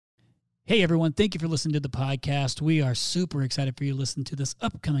Hey everyone, thank you for listening to the podcast. We are super excited for you to listen to this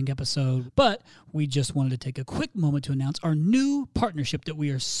upcoming episode, but we just wanted to take a quick moment to announce our new partnership that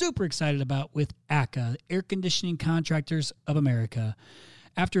we are super excited about with ACA, Air Conditioning Contractors of America.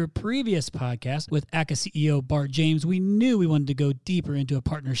 After a previous podcast with ACA CEO Bart James, we knew we wanted to go deeper into a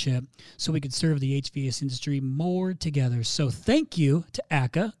partnership so we could serve the HVAC industry more together. So thank you to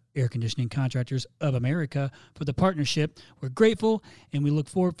ACA, Air Conditioning Contractors of America, for the partnership. We're grateful, and we look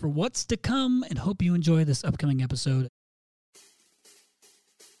forward for what's to come and hope you enjoy this upcoming episode.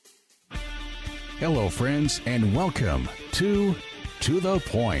 Hello, friends, and welcome to the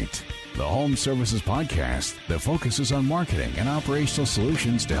Point, the home services podcast that focuses on marketing and operational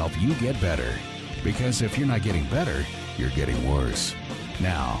solutions to help you get better. Because if you're not getting better, you're getting worse.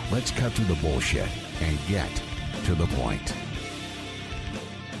 Now, let's cut through the bullshit and get to the point.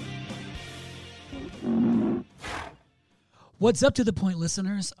 What's up, To the Point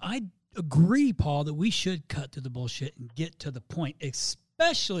listeners? I agree, Paul, that we should cut through the bullshit and get to the point,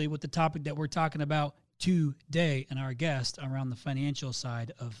 especially with the topic that we're talking about today and our guest around the financial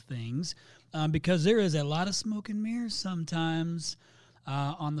side of things, because there is a lot of smoke and mirrors sometimes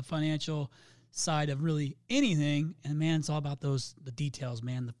on the financial side of really anything. And man, it's all about the details,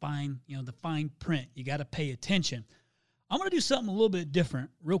 man, the fine print. You got to pay attention. I'm going to do something a little bit different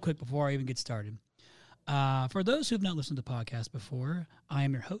real quick before I even get started. For those who have not listened to the podcast before, I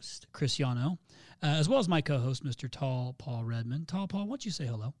am your host, Chris Yano, as well as my co-host, Mr. Tall Paul Redmond. Tall Paul, why don't you say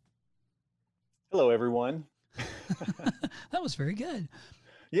hello? Hello, everyone. That was very good.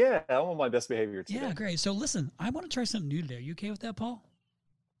 Yeah, I'm on my best behavior today. Yeah, great. So listen, I want to try something new today. Are you okay with that, Paul?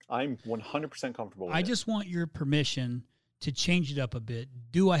 I'm 100% comfortable with it. I just want your permission to change it up a bit.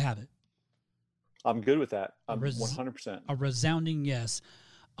 Do I have it? I'm good with that. I'm 100%. A resounding yes.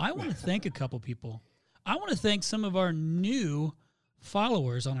 I want to thank a couple people. I want to thank some of our new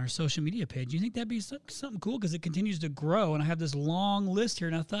followers on our social media page. You think that'd be something cool? Because it continues to grow, and I have this long list here,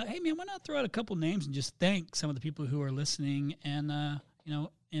 and I thought, hey, man, why not throw out a couple names and just thank some of the people who are listening and,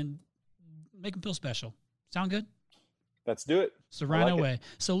 and make them feel special. Sound good? Let's do it. So right away.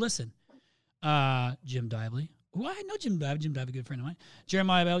 So listen, Jim Dively. Well, I know Jim Dively. Jim Dively, a good friend of mine.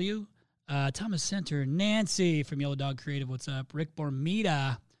 Jeremiah Bellew, Thomas Center, Nancy from Yellow Dog Creative. What's up? Rick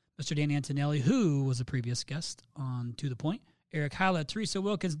Bormita, Mr. Dan Antonelli, who was a previous guest on To The Point. Eric Hallett, Teresa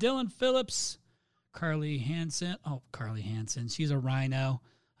Wilkins, Dylan Phillips, Carly Hansen. Oh, Carly Hansen. She's a rhino.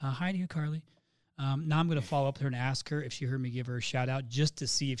 Hi to you, Carly. Now I'm going to follow up with her and ask her if she heard me give her a shout out just to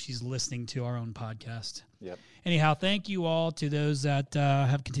see if she's listening to our own podcast. Yep. Anyhow, thank you all to those that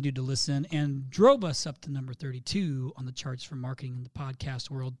have continued to listen and drove us up to number 32 on the charts for marketing in the podcast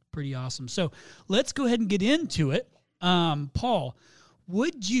world. Pretty awesome. So let's go ahead and get into it. Paul,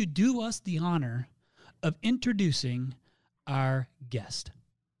 would you do us the honor of introducing our guest?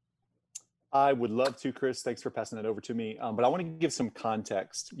 I would love to, Chris. Thanks for passing that over to me. But I want to give some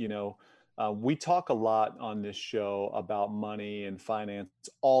context. We talk a lot on this show about money and finance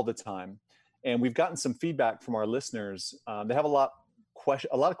all the time. And we've gotten some feedback from our listeners. They have a lot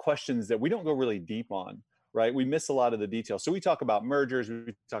of questions that we don't go really deep on, right? We miss a lot of the details. So we talk about mergers,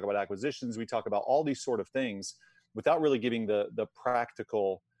 we talk about acquisitions, we talk about all these sort of things without really giving the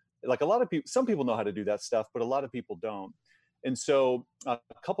practical, like a lot of people, some people know how to do that stuff, but a lot of people don't. And so a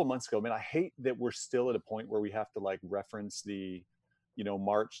couple months ago, man, I hate that we're still at a point where we have to like reference the,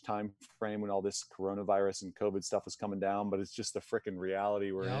 March time frame when all this coronavirus and COVID stuff is coming down, but it's just the freaking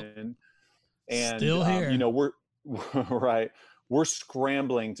reality we're in. And still here. We're right. We're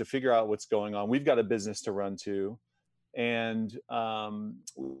scrambling to figure out what's going on. We've got a business to run to. And,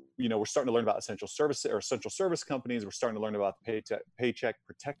 we're starting to learn about essential service companies. We're starting to learn about the paycheck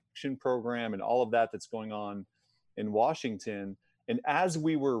protection program and all of that that's going on in Washington. And as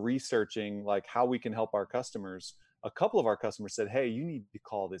we were researching like how we can help our customers, a couple of our customers said, hey, you need to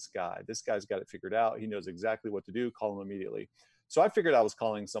call this guy. This guy's got it figured out. He knows exactly what to do. Call him immediately. So I figured I was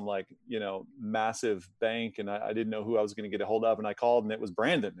calling some massive bank, and I didn't know who I was going to get a hold of. And I called, and it was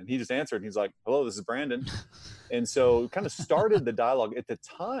Brandon, and he just answered. And he's like, hello, this is Brandon. And so kind of started the dialogue. At the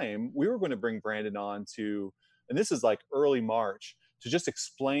time, we were going to bring Brandon on to, and this is like early March, to just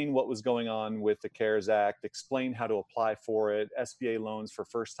explain what was going on with the CARES Act, explain how to apply for it, SBA loans for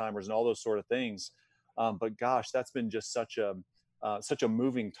first timers, and all those sort of things. But gosh, that's been just such a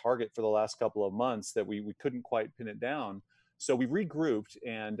moving target for the last couple of months that we couldn't quite pin it down. So we regrouped,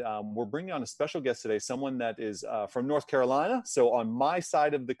 and we're bringing on a special guest today, someone that is from North Carolina. So on my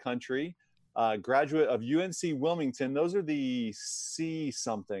side of the country, graduate of UNC Wilmington. Those are the C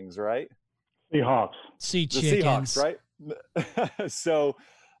somethings, right? Seahawks. Sea The chickens. Seahawks, right? So,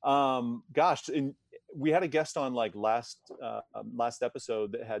 gosh, we had a guest on like last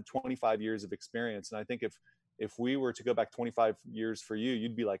episode that had 25 years of experience. And I think if we were to go back 25 years for you,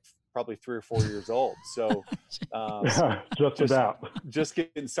 you'd be like probably 3 or 4 years old. So just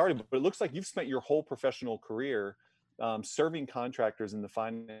getting started. But it looks like you've spent your whole professional career serving contractors in the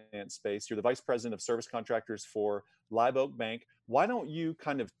finance space. You're the Vice President of Service Contractors for Live Oak Bank. Why don't you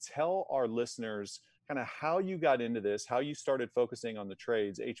kind of tell our listeners kind of how you got into this, how you started focusing on the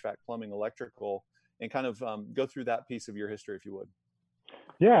trades, HVAC, plumbing, electrical, and kind of go through that piece of your history, if you would.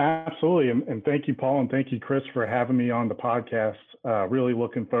 Yeah, absolutely. And thank you, Paul, and thank you, Chris, for having me on the podcast. Really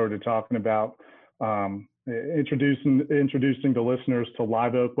looking forward to talking about introducing the listeners to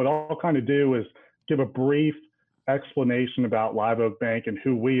Live Oak. What I'll kind of do is give a brief explanation about Live Oak Bank and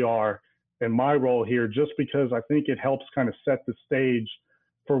who we are and my role here, just because I think it helps kind of set the stage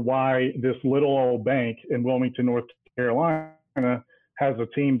for why this little old bank in Wilmington, North Carolina has a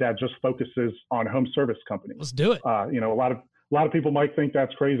team that just focuses on home service companies. Let's do it. A lot of people might think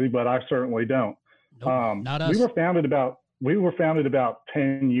that's crazy, but I certainly don't. Nope, not us. We were founded about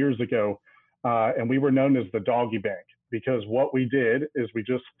 10 years ago, and we were known as the Doggy Bank because what we did is we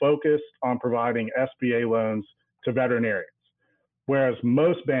just focused on providing SBA loans to veterinarians, whereas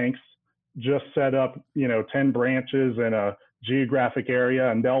most banks just set up 10 branches in a geographic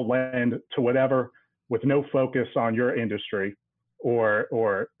area and they'll lend to whatever with no focus on your industry,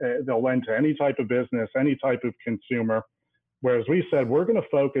 or they'll lend to any type of business, any type of consumer. Whereas we said we're going to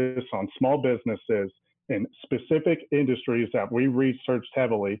focus on small businesses in specific industries that we researched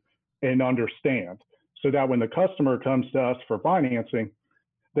heavily and understand, so that when the customer comes to us for financing,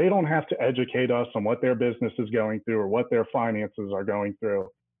 they don't have to educate us on what their business is going through or what their finances are going through.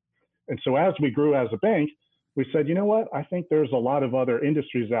 And so as we grew as a bank, we said, you know what, I think there's a lot of other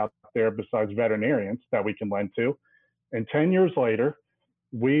industries out there besides veterinarians that we can lend to. And 10 years later,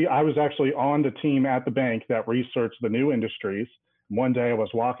 I was actually on the team at the bank that researched the new industries. One day I was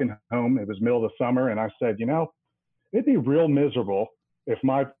walking home, it was middle of the summer, and I said, it'd be real miserable if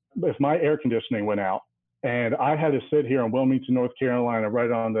my air conditioning went out and I had to sit here in Wilmington, North Carolina,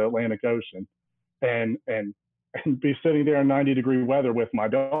 right on the Atlantic Ocean and be sitting there in 90-degree weather with my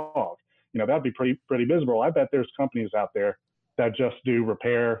dog. That'd be pretty miserable. I bet there's companies out there that just do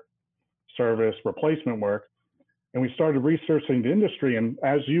repair, service, replacement work. And we started researching the industry. And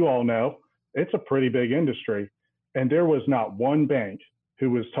as you all know, it's a pretty big industry. And there was not one bank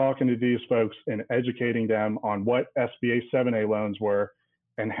who was talking to these folks and educating them on what SBA 7A loans were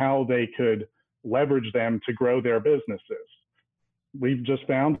and how they could leverage them to grow their businesses. We've just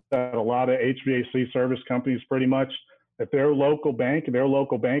found that a lot of HVAC service companies, pretty much, if their local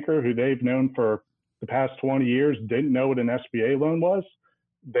banker who they've known for the past 20 years didn't know what an SBA loan was,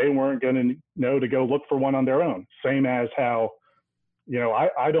 they weren't going to know to go look for one on their own. Same as how,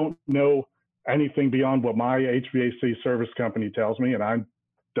 I don't know anything beyond what my HVAC service company tells me, and I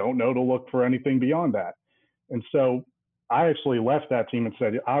don't know to look for anything beyond that. And so I actually left that team and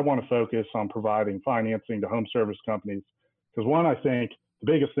said, I want to focus on providing financing to home service companies. Because one, I think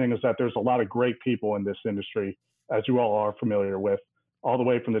the biggest thing is that there's a lot of great people in this industry, as you all are familiar with, all the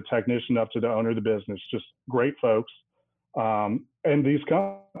way from the technician up to the owner of the business, just great folks. And these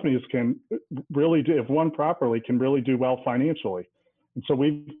companies can really do, if run properly, can really do well financially. And so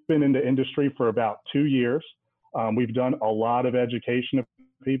we've been in the industry for about 2 years. We've done a lot of education of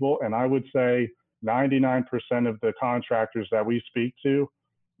people, and I would say 99% of the contractors that we speak to,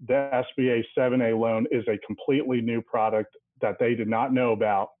 the SBA 7A loan is a completely new product that they did not know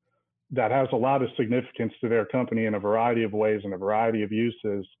about, that has a lot of significance to their company in a variety of ways and a variety of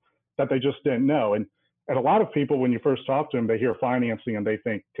uses that they just didn't know. And a lot of people, when you first talk to them, they hear financing and they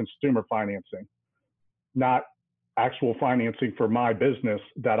think consumer financing, not actual financing for my business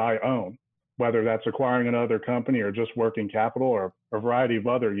that I own, whether that's acquiring another company or just working capital or a variety of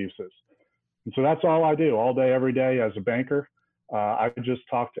other uses. And so that's all I do all day, every day as a banker. I just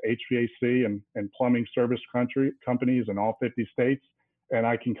talk to HVAC and plumbing service companies in all 50 states. And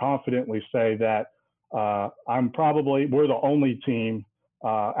I can confidently say that we're the only team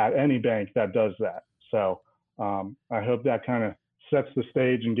at any bank that does that. So I hope that kind of sets the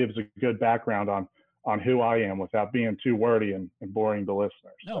stage and gives a good background on who I am without being too wordy and boring the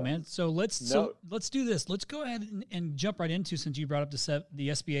listeners. No, man. So let's do this. Let's go ahead and jump right into, since you brought up the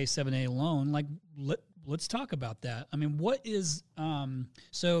SBA 7A loan, let's talk about that. I mean, what is,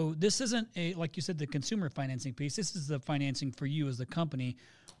 so this isn't like you said, the consumer financing piece. This is the financing for you as the company,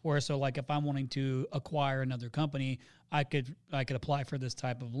 or so like if I'm wanting to acquire another company, I could apply for this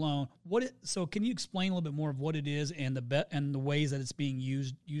type of loan. So can you explain a little bit more of what it is and the ways that it's being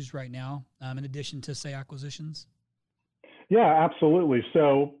used right now, in addition to, say, acquisitions? Yeah, absolutely.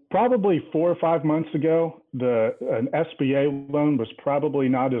 So probably 4 or 5 months ago, an SBA loan was probably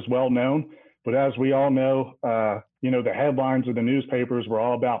not as well known. But as we all know, the headlines of the newspapers were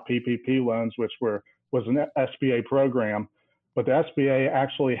all about PPP loans, which was an SBA program. But the SBA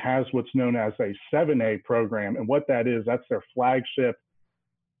actually has what's known as a 7A program. And what that is, that's their flagship,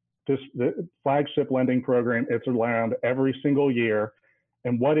 the flagship lending program. It's around every single year.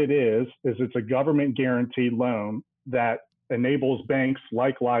 And what it is it's a government guaranteed loan that enables banks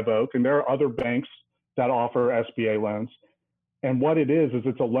like Live Oak, and there are other banks that offer SBA loans. And what it is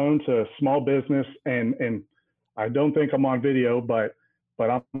it's a loan to small business. And I don't think I'm on video, but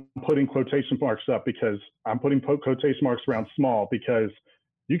I'm putting quotation marks up because I'm putting quotation marks around small, because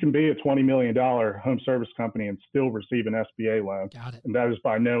you can be a $20 million home service company and still receive an SBA loan. Got it. And that is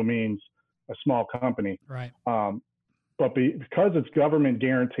by no means a small company. Right. But because it's government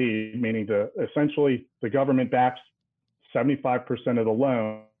guaranteed, meaning essentially the government backs 75% of the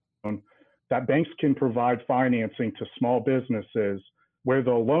loan, that banks can provide financing to small businesses where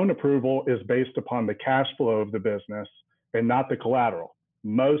the loan approval is based upon the cash flow of the business and not the collateral.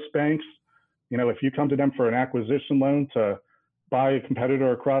 Most banks, if you come to them for an acquisition loan to buy a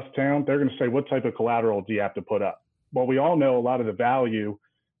competitor across town, they're going to say, what type of collateral do you have to put up? Well, we all know a lot of the value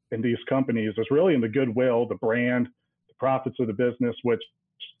in these companies is really in the goodwill, the brand, the profits of the business, which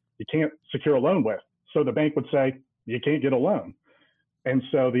you can't secure a loan with. So the bank would say, you can't get a loan. And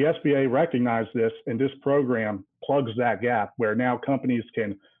so the SBA recognized this, and this program plugs that gap where now companies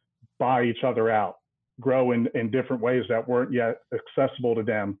can buy each other out, grow in different ways that weren't yet accessible to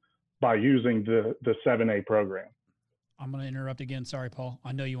them by using the 7A program. I'm going to interrupt again. Sorry, Paul.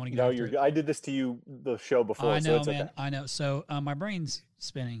 I know you want to get No, after it. I did this to you the show before. I know, so it's man. okay. I know. So my brain's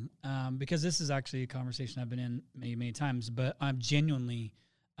spinning because this is actually a conversation I've been in many, many times, but I'm genuinely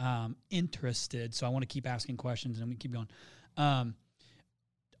interested. So I want to keep asking questions and we keep going.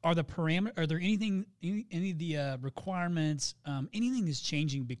 Are there any of the requirements, anything is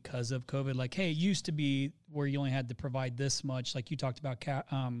changing because of COVID? Like, hey, it used to be where you only had to provide this much, like you talked about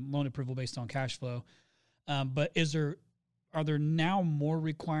loan approval based on cash flow. But are there now more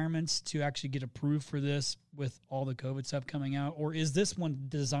requirements to actually get approved for this with all the COVID stuff coming out? Or is this one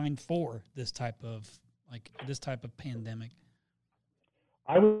designed for this type of pandemic?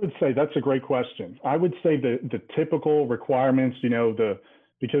 I would say that's a great question. I would say the typical requirements,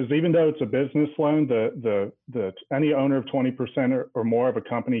 because even though it's a business loan, any owner of 20% or more of a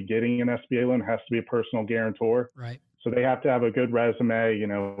company getting an SBA loan has to be a personal guarantor. Right. So they have to have a good resume,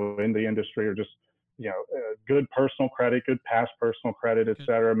 in the industry, or just, good personal credit, good past personal credit, et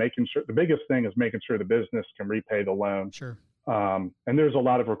cetera. Making sure, the biggest thing is making sure the business can repay the loan. Sure. And there's a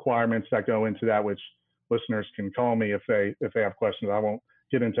lot of requirements that go into that, which listeners can call me if they have questions. I won't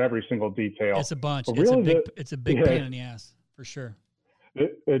get into every single detail. It's a bunch. But It's really a big pain in the ass for sure.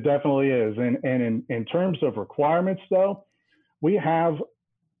 It definitely is. And in terms of requirements, though, we have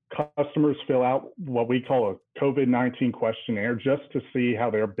customers fill out what we call a COVID-19 questionnaire just to see how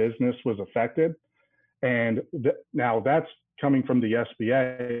their business was affected. And now that's coming from the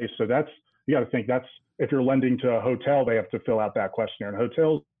SBA. So you got to think if you're lending to a hotel, they have to fill out that questionnaire. And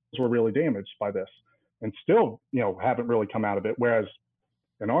hotels were really damaged by this and still, haven't really come out of it. Whereas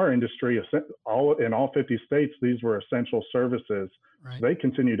in our industry, in all 50 states, these were essential services. Right. So they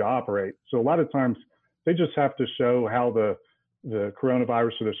continue to operate. So a lot of times they just have to show how the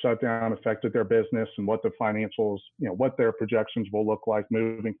coronavirus or the shutdown affected their business and what the financials, what their projections will look like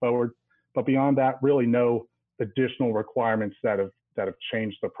moving forward. But beyond that, really no additional requirements that have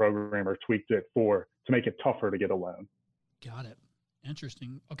changed the program or tweaked it to make it tougher to get a loan. Got it.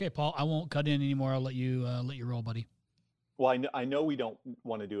 Interesting. Okay, Paul, I won't cut in anymore. I'll let you roll, buddy. Well, I know we don't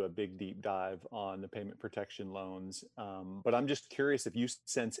want to do a big deep dive on the payment protection loans, but I'm just curious if you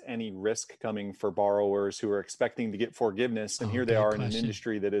sense any risk coming for borrowers who are expecting to get forgiveness, and here they are in an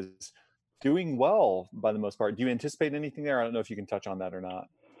industry that is doing well by the most part. Do you anticipate anything there? I don't know if you can touch on that or not.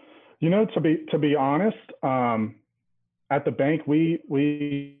 To be honest, at the bank,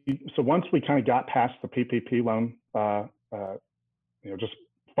 so once we kind of got past the PPP loan, just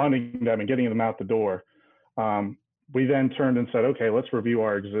funding them and getting them out the door, we then turned and said, okay, let's review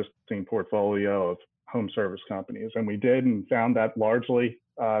our existing portfolio of home service companies. And we did, and found that largely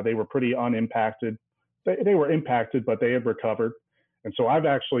they were pretty unimpacted. They were impacted, but they had recovered. And so I've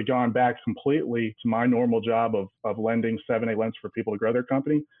actually gone back completely to my normal job of lending 7A loans for people to grow their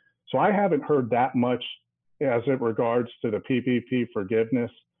company. So I haven't heard that much as it regards to the PPP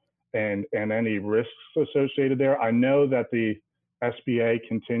forgiveness and any risks associated there. I know that the SBA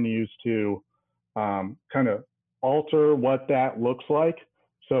continues to kind of alter what that looks like.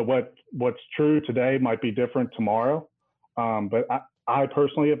 So what's true today might be different tomorrow. But I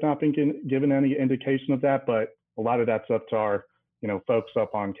personally have not been given any indication of that, but a lot of that's up to our, folks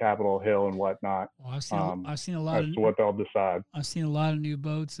up on Capitol Hill and whatnot. Well, I've seen a lot as to what they'll decide. I've seen a lot of new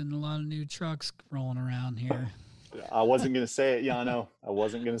boats and a lot of new trucks rolling around here. I wasn't going to say it, Yano. I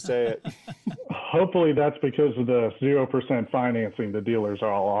wasn't going to say it. Hopefully that's because of the 0% financing the dealers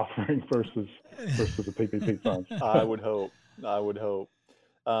are all offering versus the PPP funds. I would hope.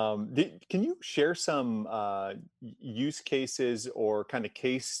 Can you share some use cases or kind of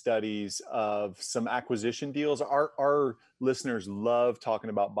case studies of some acquisition deals? Our listeners love talking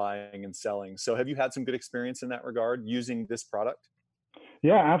about buying and selling. So have you had some good experience in that regard using this product?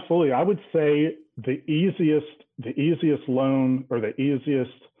 Yeah, absolutely. I would say the easiest loan or the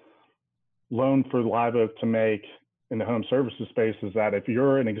easiest loan for Live Oak to make in the home services space is that if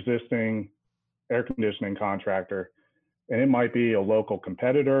you're an existing air conditioning contractor, and it might be a local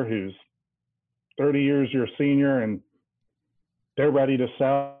competitor who's 30 years your senior and they're ready to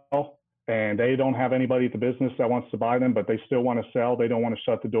sell and they don't have anybody at the business that wants to buy them, but they still want to sell. They don't want to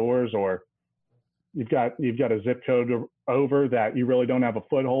shut the doors, or you've got a zip code over that you really don't have a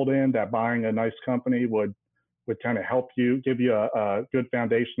foothold in, that buying a nice company would kind of help you, give you a good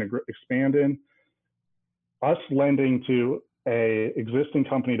foundation to expand in. Us lending to a existing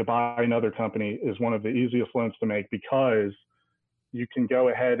company to buy another company is one of the easiest loans to make, because you can go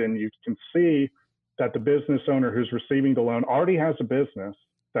ahead and you can see that the business owner who's receiving the loan already has a business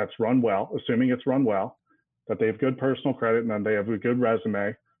that's run well, assuming it's run well, that they have good personal credit and then they have a good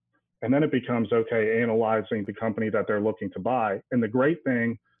resume. And then it becomes okay analyzing the company that they're looking to buy. And the great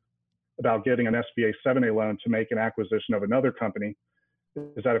thing about getting an SBA 7A loan to make an acquisition of another company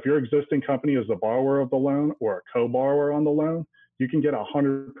is that if your existing company is the borrower of the loan or a co-borrower on the loan, you can get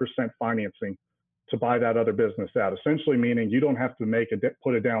 100% financing to buy that other business out, essentially meaning you don't have to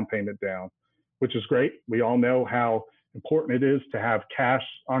put a down payment down, which is great. We all know how important it is to have cash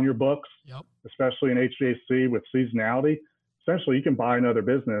on your books, Yep. especially in HVAC with seasonality. Essentially, you can buy another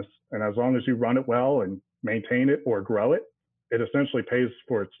business, and as long as you run it well and maintain it or grow it, it essentially pays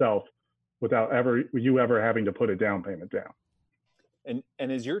for itself without you ever having to put a down payment down. And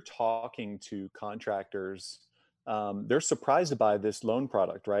as you're talking to contractors, they're surprised by this loan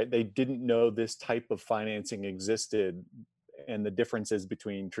product, right? They didn't know this type of financing existed and the differences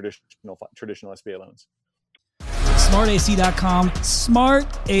between traditional SBA loans. SmartAC.com,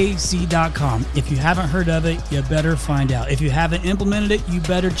 SmartAC.com. If you haven't heard of it, you better find out. If you haven't implemented it, you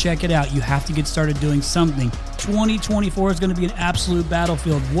better check it out. You have to get started doing something. 2024 is going to be an absolute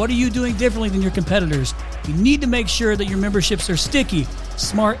battlefield. What are you doing differently than your competitors? You need to make sure that your memberships are sticky.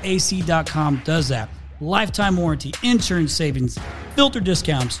 SmartAC.com does that. Lifetime warranty, insurance savings, filter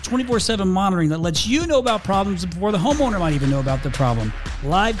discounts, 24/7 monitoring that lets you know about problems before the homeowner might even know about the problem.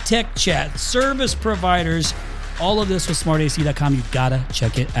 Live tech chat, service providers, all of this with SmartAC.com. You've got to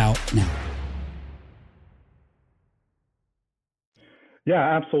check it out now.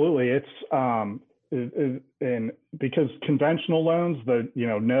 Yeah, absolutely. It's and because conventional loans,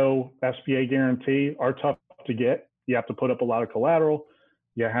 no SBA guarantee, are tough to get. You have to put up a lot of collateral.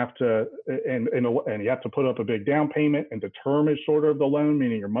 You have to and you have to put up a big down payment, and the term is shorter of the loan,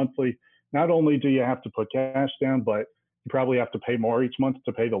 meaning your monthly. Not only do you have to put cash down, but you probably have to pay more each month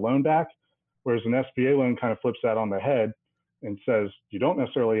to pay the loan back. Whereas an SBA loan kind of flips that on the head and says you don't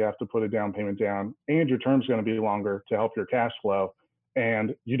necessarily have to put a down payment down, and your term's going to be longer to help your cash flow,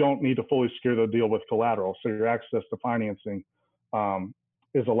 and you don't need to fully secure the deal with collateral. So your access to financing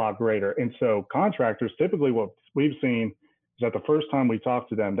is a lot greater. And so contractors, typically what we've seen is that the first time we talk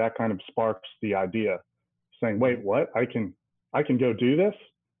to them, that kind of sparks the idea, saying, wait, what? I can go do this?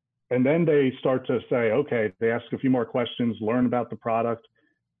 And then they start to say, okay, they ask a few more questions, learn about the product,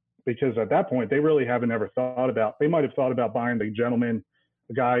 because at that point, they really haven't ever thought about, they might have thought about buying the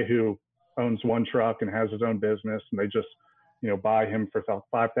guy who owns one truck and has his own business, and they just, buy him for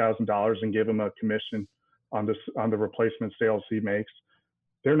 $5,000 and give him a commission on the replacement sales he makes.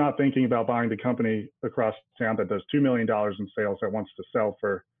 They're not thinking about buying the company across town that does $2 million in sales that wants to sell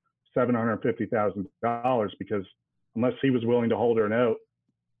for $750,000, because unless he was willing to hold her note,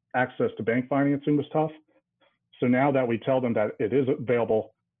 access to bank financing was tough. So now that we tell them that it is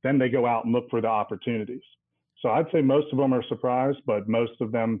available, then they go out and look for the opportunities. So I'd say most of them are surprised, but most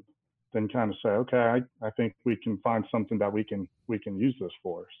of them then kind of say, okay, I think we can find something that we can use this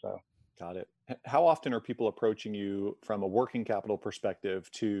for. So. Got it. How often are people approaching you from a working capital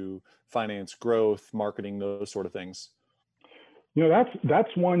perspective to finance growth, marketing, those sort of things?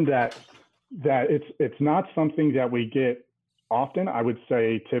 That's one that it's not something that we get often. I would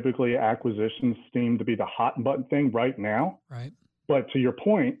say typically acquisitions seem to be the hot button thing right now. Right. But to your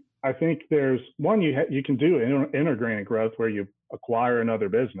point, I think there's one, you can do inorganic growth where you acquire another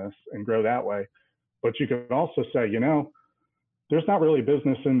business and grow that way. But you can also say, there's not really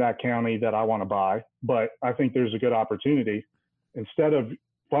business in that county that I want to buy, but I think there's a good opportunity. Instead of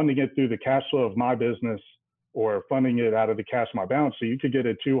funding it through the cash flow of my business or funding it out of the cash on my balance sheet, you could get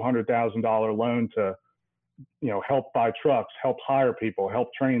a $200,000 loan to, help buy trucks, help hire people, help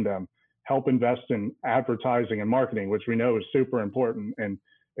train them, help invest in advertising and marketing, which we know is super important. And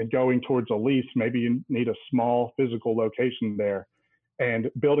going towards a lease, maybe you need a small physical location there, and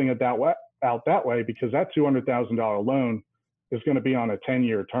building it out that way, because that $200,000 loan is going to be on a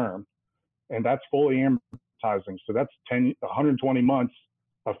 10-year term, and that's fully amortizing. So that's 120 months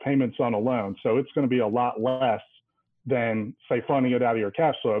of payments on a loan. So it's going to be a lot less than, say, funding it out of your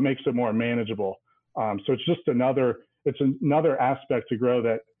cash flow. It makes it more manageable. So it's just another aspect to grow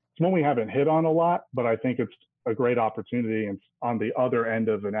that it's one we haven't hit on a lot, but I think it's a great opportunity and on the other end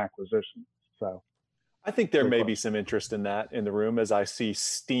of an acquisition. So I think there may be some interest in that in the room, as I see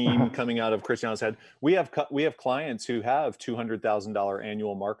steam coming out of Cristiano's head. We have clients who have $200,000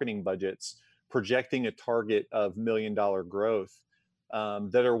 annual marketing budgets, projecting a target of $1 million growth,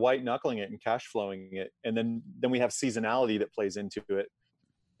 that are white knuckling it and cash flowing it, and then we have seasonality that plays into it,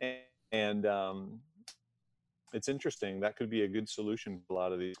 and it's interesting. That could be a good solution for a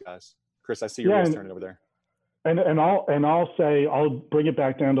lot of these guys. Chris, I see your wheels turning over there. And I'll say, I'll bring it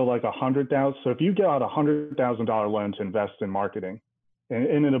back down to like $100,000. So if you get out $100,000 loan to invest in marketing and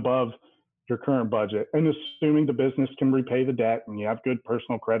in and above your current budget, and assuming the business can repay the debt and you have good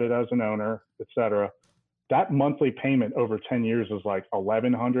personal credit as an owner, et cetera, that monthly payment over 10 years is like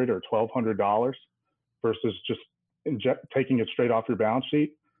 $1,100 or $1,200 versus just taking it straight off your balance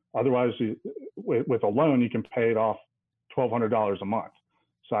sheet. Otherwise, with a loan, you can pay it off $1,200 a month.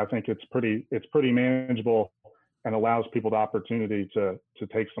 So I think it's pretty manageable and allows people the opportunity to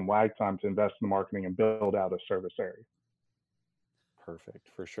take some lag time to invest in the marketing and build out a service area. Perfect,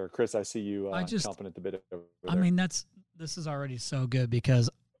 for sure. Chris, I see you chomping at the bit over there. I mean, this is already so good, because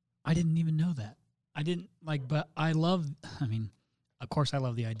I didn't even know that. But of course I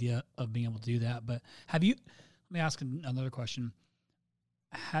love the idea of being able to do that. But let me ask another question.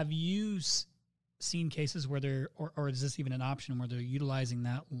 Have you seen cases where or is this even an option where they're utilizing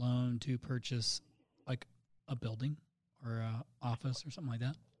that loan to purchase like a building or a office or something like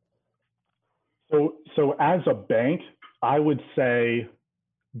that? So as a bank, I would say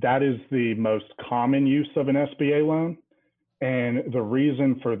that is the most common use of an SBA loan. And the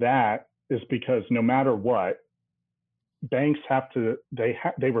reason for that is because no matter what, banks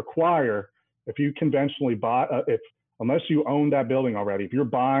they require, if you conventionally buy, unless you own that building already, if you're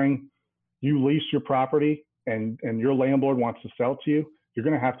buying, you lease your property and your landlord wants to sell to you, you're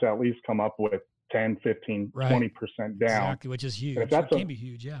going to have to at least come up with 10, 15, right. 20% down. Exactly, which is huge. That can be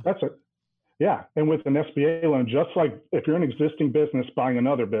huge, yeah. Yeah, and with an SBA loan, just like if you're an existing business buying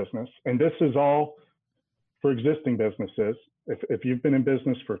another business, and this is all for existing businesses, if you've been in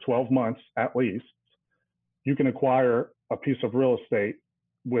business for 12 months at least, you can acquire a piece of real estate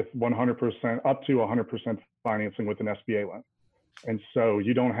with 100%, up to 100% financing with an SBA loan. And so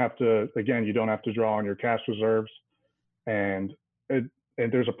you don't have to draw on your cash reserves, and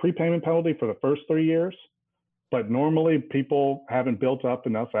there's a prepayment penalty for the first 3 years, but normally people haven't built up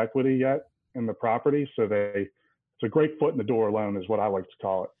enough equity yet in the property. So it's a great foot in the door loan is what I like to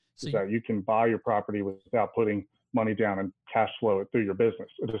call it. So that you can buy your property without putting money down and cash flow it through your business.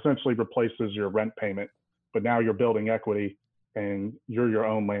 It essentially replaces your rent payment, but now you're building equity and you're your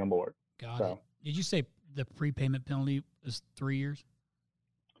own landlord. Got it. Did you say the prepayment penalty is 3 years?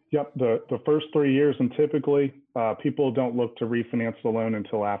 Yep. The first 3 years, and typically people don't look to refinance the loan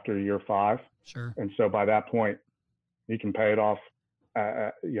until after year 5. Sure. And so by that point, you can pay it off,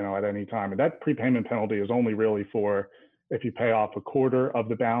 at any time. And that prepayment penalty is only really for if you pay off a quarter of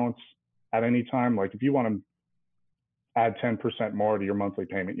the balance at any time. Like if you want to add 10% more to your monthly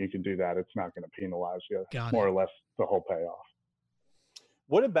payment, you can do that. It's not going to penalize you. More or less the whole payoff.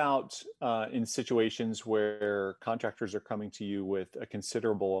 What about in situations where contractors are coming to you with a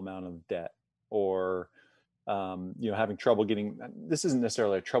considerable amount of debt, or having trouble getting? This isn't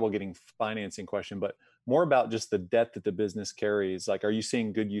necessarily a trouble getting financing question, but more about just the debt that the business carries. Like, are you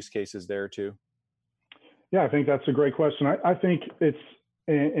seeing good use cases there too? Yeah, I think that's a great question. I think it's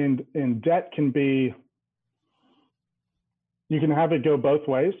and debt can be. You can have it go both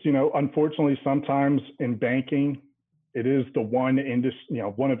ways. Unfortunately, sometimes in banking, it is the one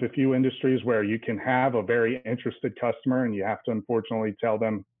of the few industries where you can have a very interested customer and you have to unfortunately tell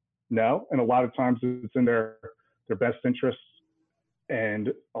them no. And a lot of times it's in their best interests.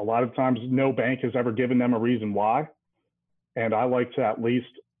 And a lot of times no bank has ever given them a reason why. And I like to at least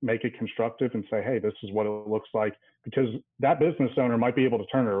make it constructive and say, hey, this is what it looks like, because that business owner might be able to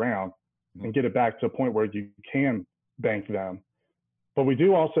turn it around and get it back to a point where you can bank them. But we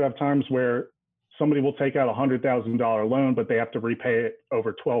do also have times where somebody will take out a $100,000 loan, but they have to repay it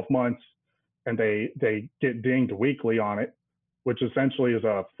over 12 months, and they get dinged weekly on it, which essentially is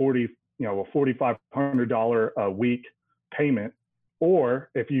a $4,500 a week payment. Or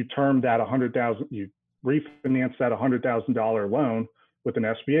if you term that you refinance that $100,000 loan with an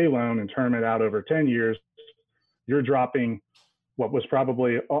SBA loan and term it out over 10 years, you're dropping what was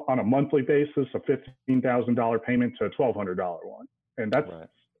probably on a monthly basis a $15,000 payment to a $1,200 one. And that's, right.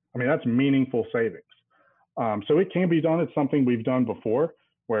 I mean, that's meaningful savings. So it can be done. It's something we've done before,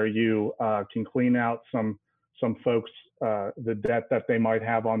 where you can clean out some folks, the debt that they might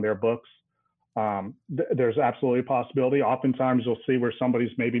have on their books. There's absolutely a possibility. Oftentimes you'll see where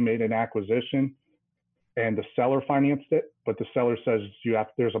somebody's maybe made an acquisition and the seller financed it, but the seller says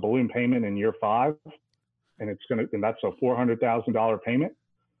there's a balloon payment in year 5, and that's a $400,000 payment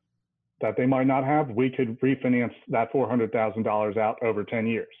that they might not have. We could refinance that $400,000 out over 10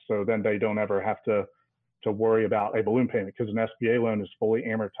 years. So then they don't ever have to worry about a balloon payment, because an SBA loan is fully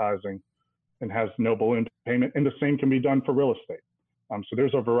amortizing and has no balloon payment. And the same can be done for real estate. So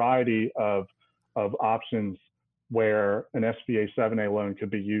there's a variety of options where an SBA 7A loan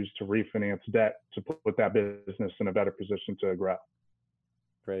could be used to refinance debt to put that business in a better position to grow.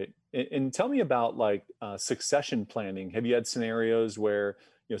 Great. And tell me about succession planning. Have you had scenarios where,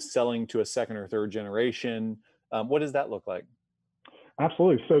 selling to a second or third generation? What does that look like?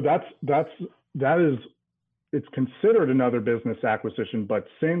 Absolutely. So it's considered another business acquisition, but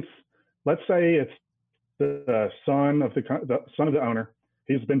since, let's say it's the son of the owner,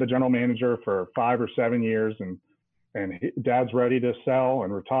 he's been the general manager for 5 or 7 years, and dad's ready to sell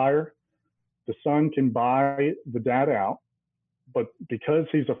and retire. The son can buy the dad out, but because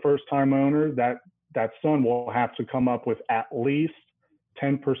he's a first-time owner, that son will have to come up with at least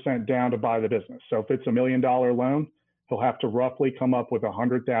 10% down to buy the business. So if it's $1 million loan, he'll have to roughly come up with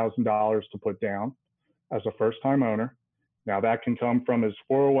 $100,000 to put down as a first-time owner. Now that can come from his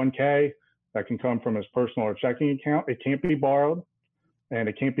 401k, that can come from his personal or checking account. It can't be borrowed, and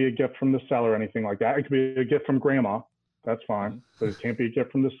it can't be a gift from the seller or anything like that. It could be a gift from grandma. That's fine, but it can't be a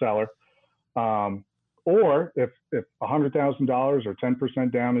gift from the seller. Or if $100,000 or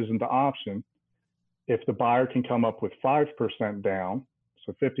 10% down isn't the option, if the buyer can come up with 5% down,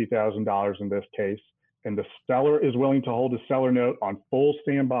 so $50,000 in this case, and the seller is willing to hold a seller note on full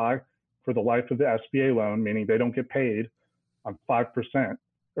standby for the life of the SBA loan, meaning they don't get paid on 5%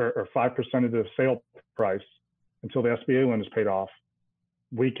 or 5% of the sale price until the SBA loan is paid off,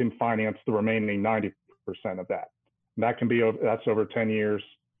 we can finance the remaining 90% of that. And that's over 10 years,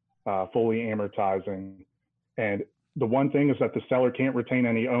 fully amortizing. And the one thing is that the seller can't retain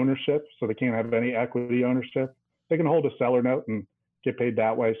any ownership, so they can't have any equity ownership. They can hold a seller note and get paid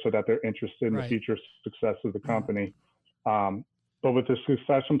that way so that they're interested in the future success of the company. But with the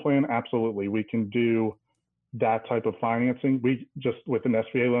succession plan, absolutely, we can do that type of financing. We just, with an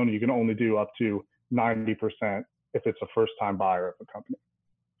SBA loan, you can only do up to 90% if it's a first-time buyer of a company.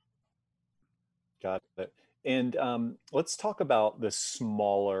 Got it. And let's talk about the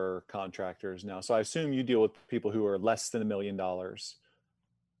smaller contractors now. So I assume you deal with people who are less than $1 million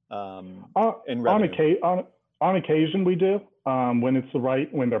in revenue. On occasion, we do when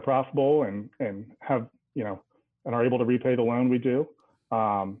it's when they're profitable and have and are able to repay the loan. We do.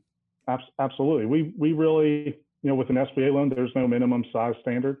 Absolutely. We really, with an SBA loan, there's no minimum size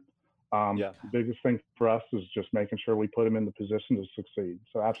standard. The biggest thing for us is just making sure we put them in the position to succeed.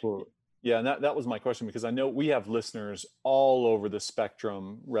 So absolutely. Yeah, and that was my question, because I know we have listeners all over the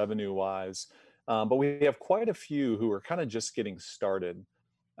spectrum revenue-wise, but we have quite a few who are kind of just getting started.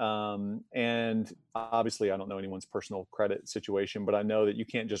 And obviously, I don't know anyone's personal credit situation, but I know that you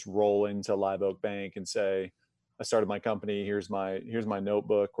can't just roll into Live Oak Bank and say, I started my company, here's my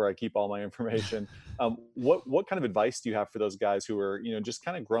notebook where I keep all my information. What kind of advice do you have for those guys who are, just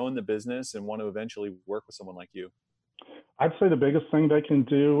kind of growing the business and want to eventually work with someone like you? I'd say the biggest thing they can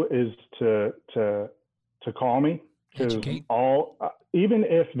do is to call me, because even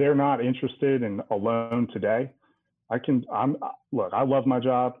if they're not interested in a loan today, I love my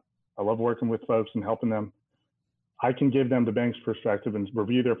job. I love working with folks and helping them. I can give them the bank's perspective and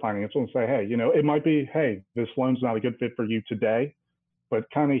review their financial and say, hey, it might be, hey, this loan's not a good fit for you today, but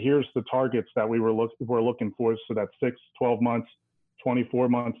kind of here's the targets that we're looking for. So that 6, 12 months, 24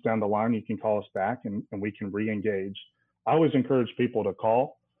 months down the line, you can call us back and we can re-engage. I always encourage people to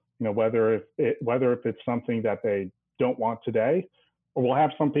call, whether if it's something that they don't want today, or we'll have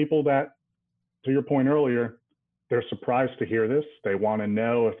some people that, to your point earlier, they're surprised to hear this. They want to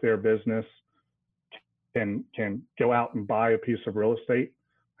know if their business can go out and buy a piece of real estate.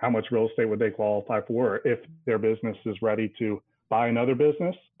 How much real estate would they qualify for? If their business is ready to buy another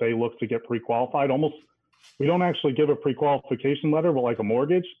business, they look to get pre-qualified. Almost, we don't actually give a pre-qualification letter, but like a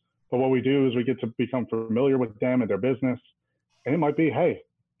mortgage. But what we do is we get to become familiar with them and their business. And it might be, hey,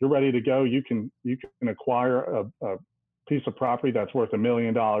 you're ready to go. You can acquire a piece of property that's worth $1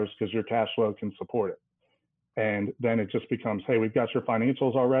 million because your cash flow can support it. And then it just becomes, hey, we've got your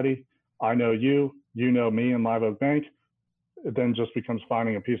financials already. I know you, you know me and Live Oak Bank. It then just becomes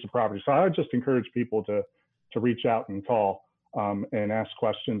finding a piece of property. So I would just encourage people to reach out and call and ask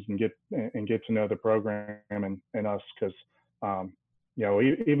questions and get to know the program and us, because you know,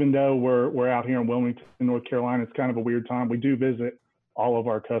 even though we're out here in Wilmington, North Carolina, it's kind of a weird time. We do visit all of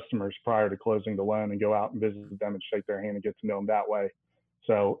our customers prior to closing the loan and go out and visit them and shake their hand and get to know them that way.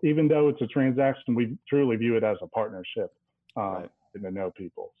 So even though it's a transaction, we truly view it as a partnership and to know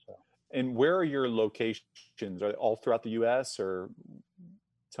people. So. And where are your locations? Are they all throughout the U.S., or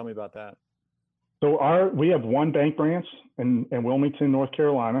tell me about that? So we have one bank branch in Wilmington, North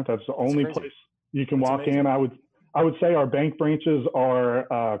Carolina. That's the only place you can walk in. I would say our bank branches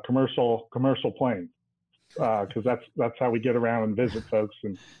are commercial planes, because that's how we get around and visit folks,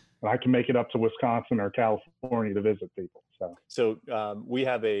 and I can make it up to Wisconsin or California to visit people. So we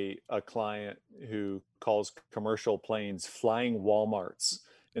have a client who calls commercial planes flying Walmarts.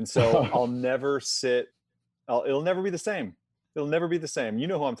 And so I'll never it'll never be the same. It'll never be the same. You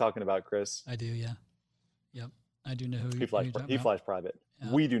know who I'm talking about, Chris. I do, yeah. Yep. I do know who he flies private.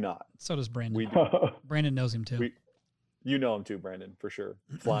 Yeah. We do not. So does Brandon. Brandon knows him too. You know him too, Brandon, for sure.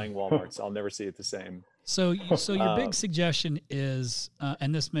 Flying Walmarts. I'll never see it the same. So your big suggestion is,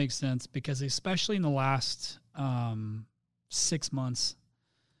 and this makes sense because especially in the last 6 months,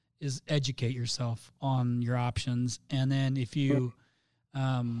 is educate yourself on your options. And then if you,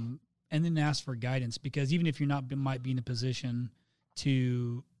 and then ask for guidance, because even if you're might be in a position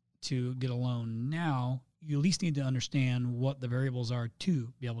to get a loan now, you at least need to understand what the variables are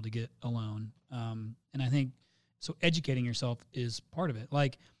to be able to get a loan. And I think, so educating yourself is part of it.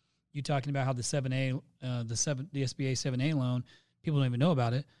 Like you talking about how the 7A, the SBA 7A loan, people don't even know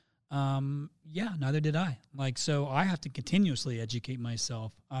about it. Yeah, neither did I. Like, so I have to continuously educate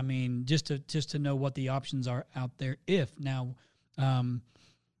myself. I mean, just to know what the options are out there. If now,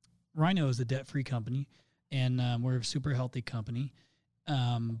 Rhino is a debt-free company, and we're a super healthy company.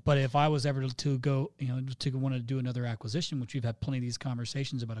 But if I was ever to go, to want to do another acquisition, which we've had plenty of these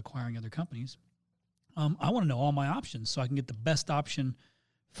conversations about acquiring other companies, I want to know all my options so I can get the best option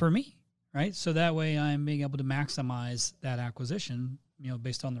for me, right? So that way I'm being able to maximize that acquisition,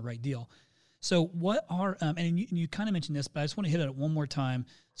 based on the right deal. So what are, and you kind of mentioned this, but I just want to hit it one more time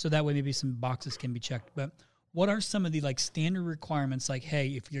so that way maybe some boxes can be checked. But what are some of the standard requirements? Like, hey,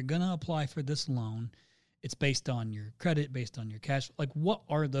 if you're going to apply for this loan, it's based on your credit, based on your cash. Like, what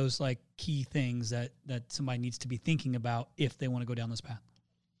are those key things that somebody needs to be thinking about if they want to go down this path?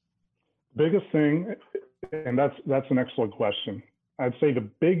 Biggest thing, and that's an excellent question. I'd say the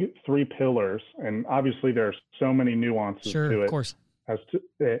big three pillars, and obviously there are so many nuances to it. Sure, of course. As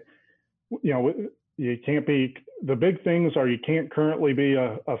to, you can't be, the big things are you can't currently be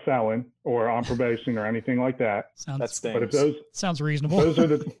a felon or on probation or anything like that. But if those sounds reasonable. Those are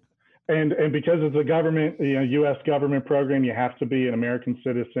the, and because it's a government, U.S. government program, you have to be an American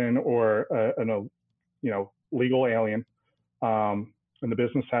citizen or legal alien. And the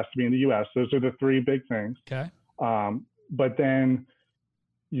business has to be in the U.S. Those are the three big things. Okay. But then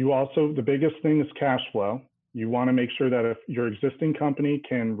the biggest thing is cash flow. You want to make sure that if your existing company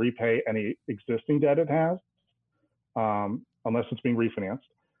can repay any existing debt it has, unless it's being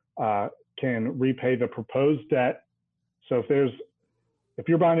refinanced, can repay the proposed debt. So if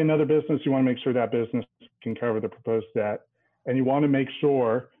you're buying another business, you want to make sure that business can cover the proposed debt. And you want to make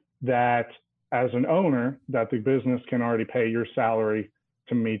sure that as an owner, that the business can already pay your salary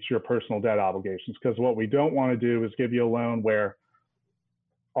to meet your personal debt obligations. Because what we don't want to do is give you a loan where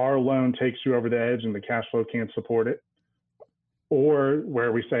our loan takes you over the edge and the cash flow can't support it, or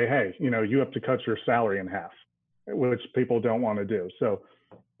where we say, hey, you have to cut your salary in half, which people don't want to do. So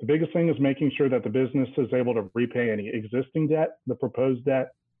the biggest thing is making sure that the business is able to repay any existing debt, the proposed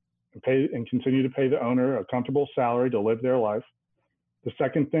debt, and continue to pay the owner a comfortable salary to live their life. The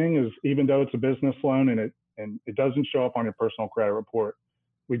second thing is, even though it's a business loan and it doesn't show up on your personal credit report,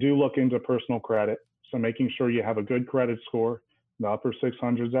 we do look into personal credit. So making sure you have a good credit score, the upper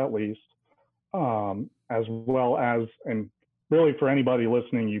 600s at least, as well as, and really for anybody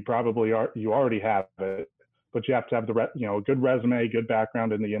listening, you already have it, but you have to have a good resume, good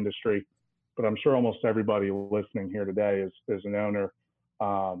background in the industry but I'm sure almost everybody listening here today is an owner,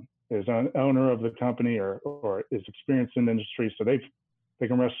 is an owner of the company or is experienced in the industry. So they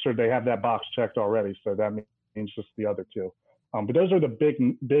can rest assured they have that box checked already. So that means just the other two. But those are the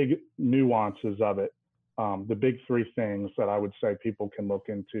big nuances of it. The big three things that I would say people can look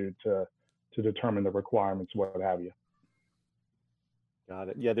into to determine the requirements, what have you. Got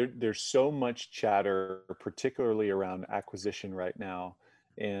it. Yeah, there's so much chatter, particularly around acquisition right now,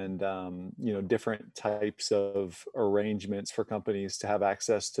 and different types of arrangements for companies to have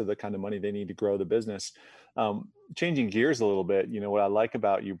access to the kind of money they need to grow the business. Changing gears a little bit, what I like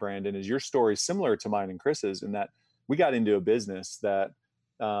about you, Brandon, is your story is similar to mine and Chris's in that we got into a business that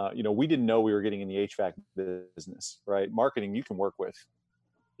we didn't know we were getting in the HVAC business, right? Marketing, you can work with.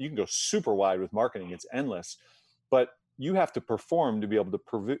 You can go super wide with marketing. It's endless, but you have to perform to be able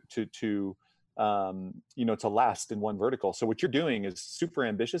to last in one vertical. So what you're doing is super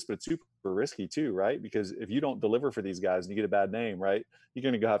ambitious, but it's super risky too, right? Because if you don't deliver for these guys and you get a bad name, right, you're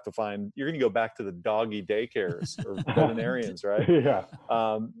going to go back to the doggy daycares or veterinarians, right? Yeah.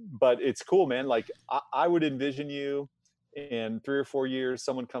 But it's cool, man. Like I would envision you in 3 or 4 years,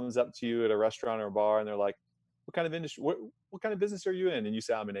 someone comes up to you at a restaurant or a bar and they're like, what kind of industry, what kind of business are you in? And you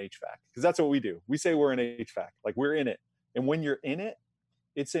say, I'm in HVAC. Because that's what we do. We say we're in HVAC, like we're in it. And when you're in it,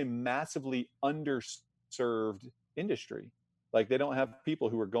 it's a massively underserved industry. Like they don't have people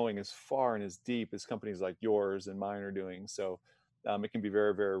who are going as far and as deep as companies like yours and mine are doing. So it can be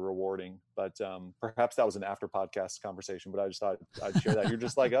very, very rewarding. But perhaps that was an after podcast conversation, but I just thought I'd share that. You're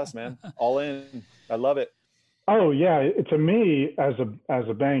just like us, man. All in. I love it. Oh yeah. To me, as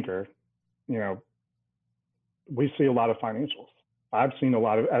a banker, we see a lot of financials. I've seen a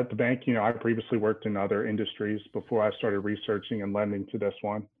lot of at the bank. I previously worked in other industries before I started researching and lending to this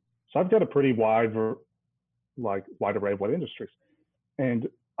one. So I've got a pretty wide array of what industries. And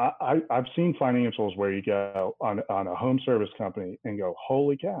I've seen financials where you go on a home service company and go,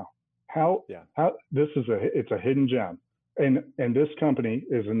 holy cow, how this is it's a hidden gem. And this company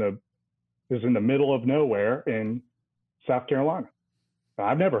is in the middle of nowhere in South Carolina.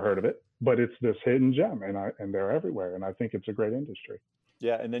 I've never heard of it, but it's this hidden gem, and they're everywhere. And I think it's a great industry.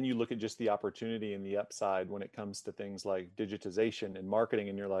 Yeah. And then you look at just the opportunity and the upside when it comes to things like digitization and marketing,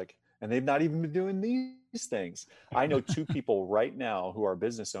 and you're like, and they've not even been doing these things. I know 2 people right now who are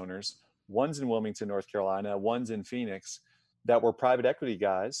business owners. One's in Wilmington, North Carolina. One's in Phoenix, that were private equity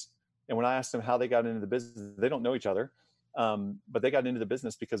guys. And when I asked them how they got into the business, they don't know each other. But they got into the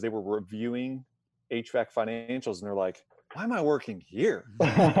business because they were reviewing HVAC financials, and they're like, why am I working here?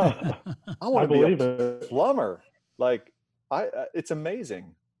 I want to be a plumber. Like, it's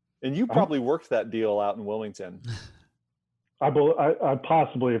amazing. And you probably worked that deal out in Wilmington. I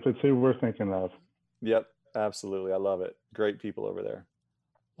possibly, if it's who we're thinking of. Yep, absolutely. I love it. Great people over there.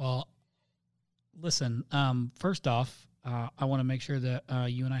 Well, listen, first off, I want to make sure that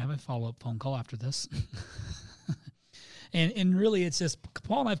you and I have a follow-up phone call after this. And really, it's just,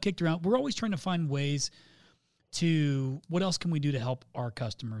 Paul and I have kicked around. We're always trying to find ways to, what else can we do to help our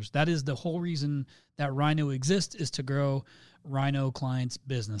customers? That is the whole reason that Rhino exists, is to grow Rhino clients'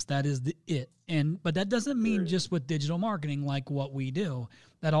 business. That is it. But that doesn't mean just with digital marketing like what we do.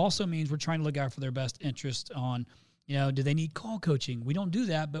 That also means we're trying to look out for their best interest on, do they need call coaching? We don't do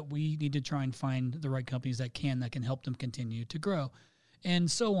that, but we need to try and find the right companies that can help them continue to grow. And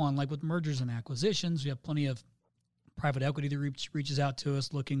so on, like with mergers and acquisitions, we have plenty of private equity that reaches out to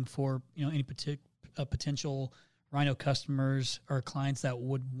us looking for, any potential Rhino customers or clients that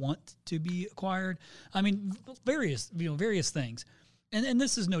would want to be acquired. I mean, various things. And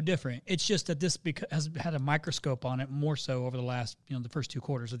this is no different. It's just that this has had a microscope on it more so over the last, the first 2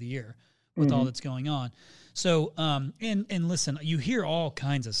 quarters of the year with all that's going on. So, and listen, you hear all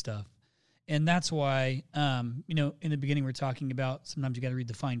kinds of stuff. And that's why, in the beginning we're talking about sometimes you got to read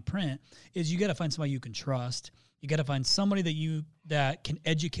the fine print, is you got to find somebody you can trust. You got to find somebody that can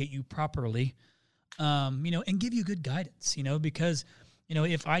educate you properly, and give you good guidance, because,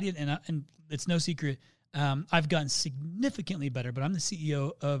 if I did, and it's no secret, I've gotten significantly better, but I'm the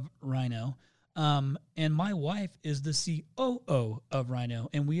CEO of Rhino. And my wife is the COO of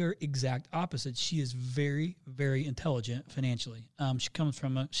Rhino, and we are exact opposites. She is very, very intelligent financially. She comes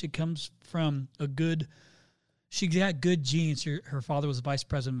from a good, she got good genes. Her father was vice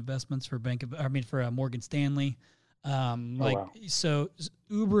president of investments for Morgan Stanley. So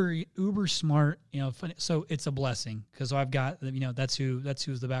uber smart, so it's a blessing because I've got, that's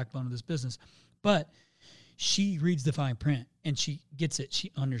who's the backbone of this business. But she reads the fine print and she gets it.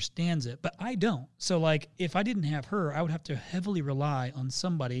 She understands it, but I don't. So like, if I didn't have her, I would have to heavily rely on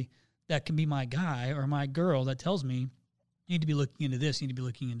somebody that can be my guy or my girl that tells me, you need to be looking into this. You need to be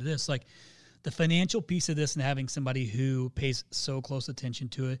looking into this. Like, the financial piece of this and having somebody who pays so close attention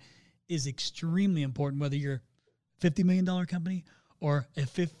to it is extremely important, whether you're a $50 million company or a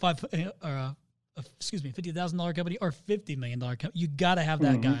 $50,000 company or $50 million company. You got to have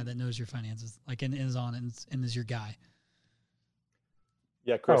that guy that knows your finances, like, and is on it and is your guy.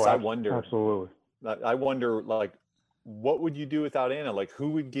 Yeah, Chris, I wonder. Absolutely. I wonder, like, what would you do without Anna? Like, who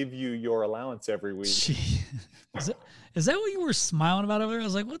would give you your allowance every week? Is that what you were smiling about over there? I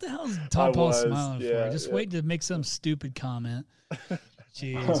was like, what the hell is Tom Paul smiling for? Just waiting to make some stupid comment.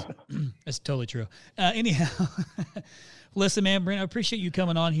 Jeez. That's totally true. Anyhow, listen, man, Brandon, I appreciate you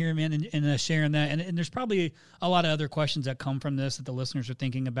coming on here, man, and sharing that. And there's probably a lot of other questions that come from this that the listeners are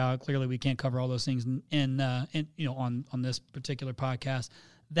thinking about. Clearly, we can't cover all those things on this particular podcast.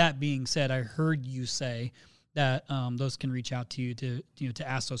 That being said, I heard you say that those can reach out to you to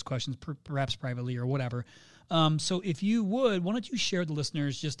ask those questions, perhaps privately or whatever. So if you would, why don't you share with the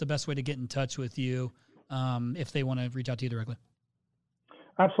listeners just the best way to get in touch with you if they want to reach out to you directly?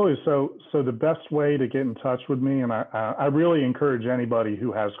 Absolutely. So the best way to get in touch with me, and I really encourage anybody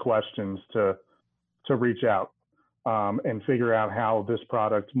who has questions to reach out and figure out how this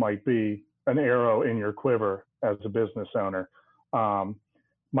product might be an arrow in your quiver as a business owner. My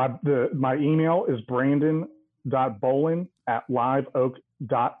email is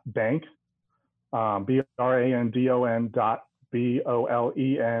brandon.bolen@liveoak.bank,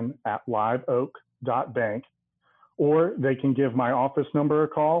 brandon.bolen@liveoak.bank. Or they can give my office number a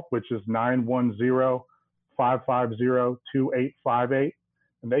call, which is 910-550-2858.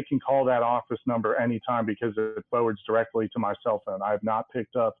 And they can call that office number anytime because it forwards directly to my cell phone. I have not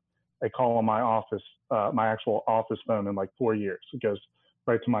picked up a call on my office, my actual office phone in like 4 years. It goes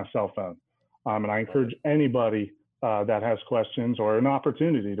right to my cell phone. And I encourage anybody that has questions or an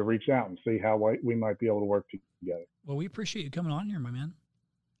opportunity to reach out and see how we might be able to work together. Well, we appreciate you coming on here, my man.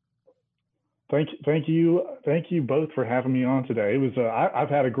 Thank you both for having me on today. It was I've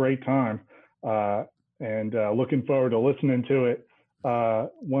had a great time, and looking forward to listening to it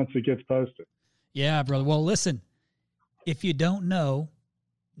once it gets posted. Yeah, brother. Well, listen, if you don't know,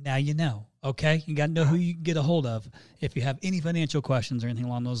 now you know. Okay, you got to know who you can get a hold of if you have any financial questions or anything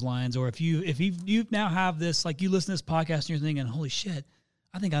along those lines, or if you now have this, like, you listen to this podcast and you're thinking, holy shit,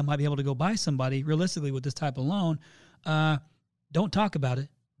 I think I might be able to go buy somebody realistically with this type of loan. Don't talk about it,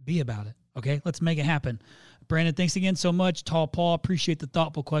 be about it. Okay, let's make it happen. Brandon, thanks again so much. Tall Paul, appreciate the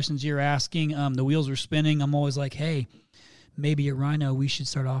thoughtful questions you're asking. The wheels are spinning. I'm always like, hey, maybe at Rhino we should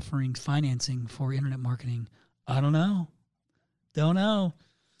start offering financing for internet marketing. I don't know. Don't know.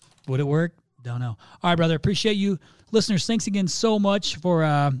 Would it work? Don't know. All right, brother, appreciate you. Listeners, thanks again so much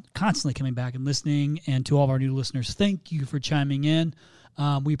for constantly coming back and listening. And to all of our new listeners, thank you for chiming in.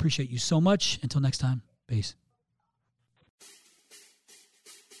 We appreciate you so much. Until next time, peace.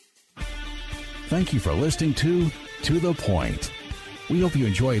 Thank you for listening to The Point. We hope you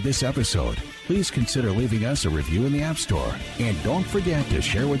enjoyed this episode. Please consider leaving us a review in the App Store. And don't forget to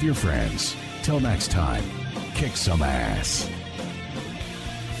share with your friends. Till next time, kick some ass.